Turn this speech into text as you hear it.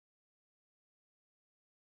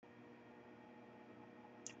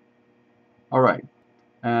All right,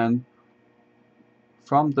 and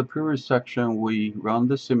from the previous section, we run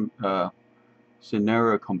the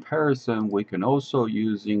scenario comparison. We can also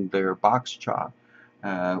using their box chart,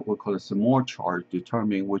 we call it small chart,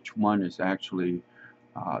 determine which one is actually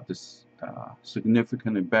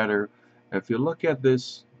significantly better. If you look at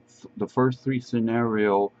this, the first three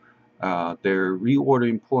scenario, their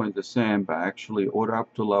reordering point the same, but actually order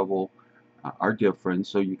up to level are different.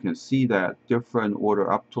 So you can see that different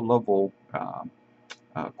order up to level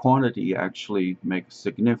quantity actually makes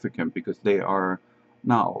significant because they are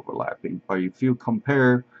not overlapping. But if you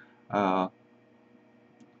compare uh,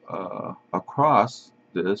 across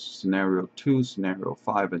this scenario 2, scenario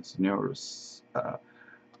 5, and scenario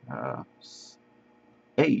uh,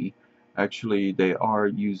 A, actually they are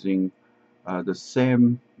using the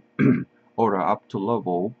same order up to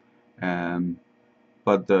level, and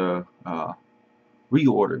but the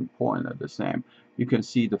reordering point are the same. You can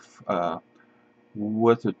see the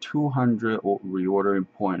with a 200 reordering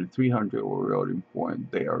point and 300 reordering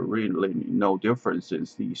point, there are really no difference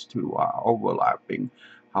since these two are overlapping.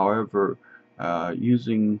 However,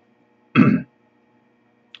 using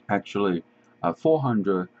actually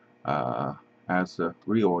 400 as a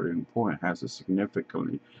reordering point has a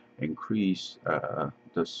significantly increased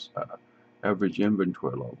this average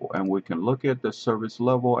inventory level, and we can look at the service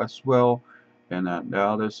level as well. And the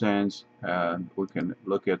other sense, we can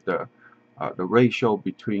look at the ratio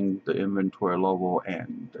between the inventory level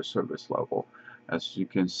and the service level. As you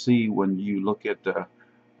can see, when you look at the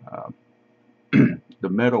the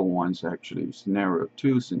middle ones, actually scenario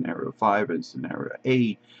 2, scenario 5, and scenario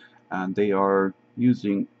 8, and they are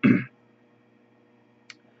using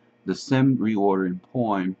the same reordering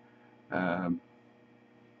point, um,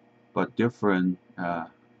 but different.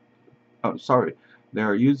 Oh, sorry, they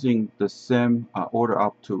are using the same order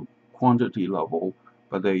up to quantity level,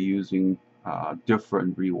 but they're using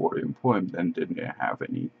different reordering point, and didn't have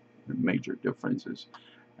any major differences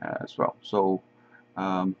as well. So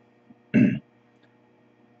um,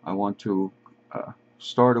 I want to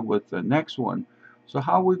start with the next one. So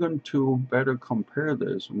how are we going to better compare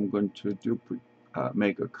this? I'm going to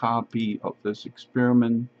make a copy of this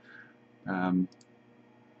experiment. I'm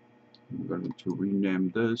going to rename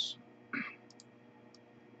this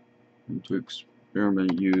into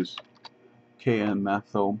experiment use KN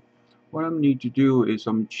method. What I need to do is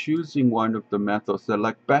I'm choosing one of the methods,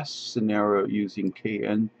 select best scenario using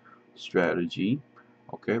KN strategy.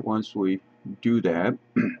 Okay, once we do that,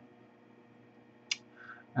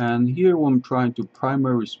 and here when I'm trying to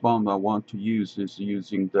primary response, I want to use is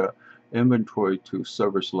using the inventory to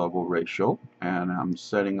service level ratio, and I'm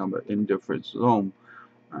setting up an indifference zone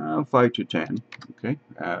 5 to 10. Okay,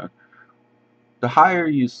 the higher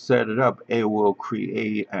you set it up, it will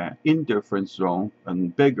create an indifference zone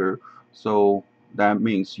and bigger. So that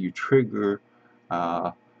means you trigger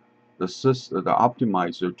the system, the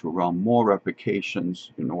optimizer, to run more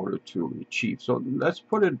replications in order to achieve. So let's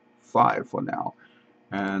put it 5 for now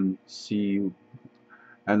and see.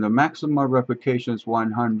 And the maximum replication is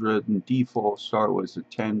 100, and default start with a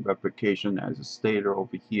 10 replication as a stated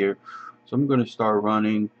over here. So I'm going to start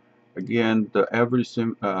running. Again, the average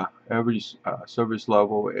service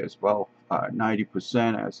level is about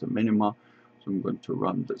 90% as a minimum. So I'm going to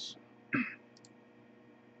run this.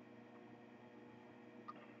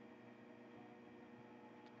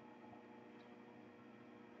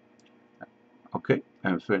 Okay,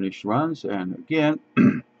 and finish runs. And again,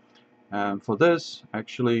 and for this,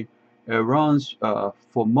 actually, it runs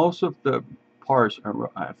for most of the parts.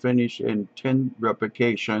 I finish in 10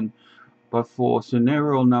 replication. But for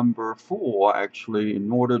scenario number 4, actually, in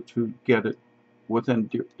order to get it within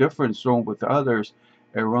different zone with others,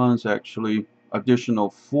 it runs actually additional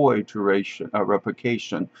 4 iteration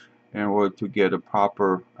replication in order to get a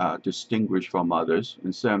proper distinguish from others.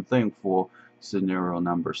 And same thing for scenario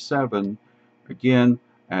number 7. Again,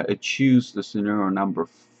 it chooses the scenario number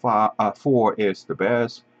 4 is the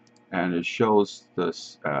best, and it shows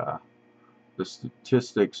this the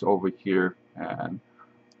statistics over here. And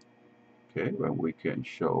okay, when we can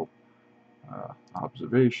show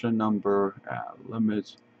observation number,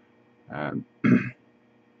 limits, and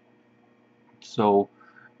so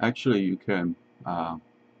actually you can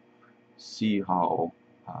see how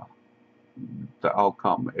the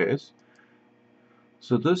outcome is.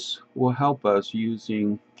 So this will help us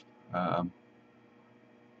using the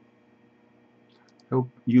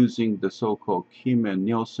so-called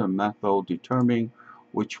Kieman-Nielsen method, determining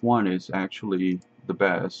which one is actually the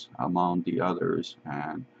best among the others,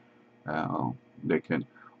 and they can.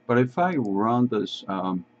 But if I run this,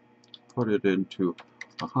 put it into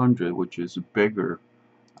 100, which is bigger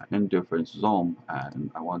indifference zone, and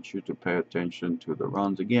I want you to pay attention to the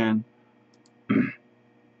runs again.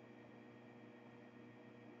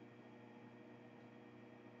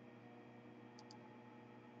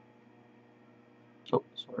 Oh,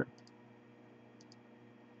 sorry.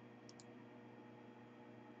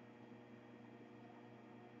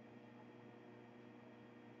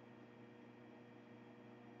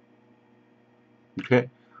 Okay,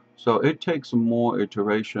 so it takes more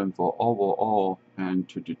iteration for overall and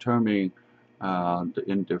to determine the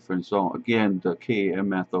indifference zone. Again, the KAM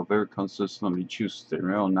method very consistently choose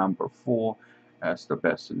scenario number 4 as the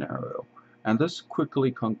best scenario. And this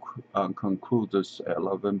quickly concludes this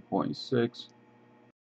 11.6.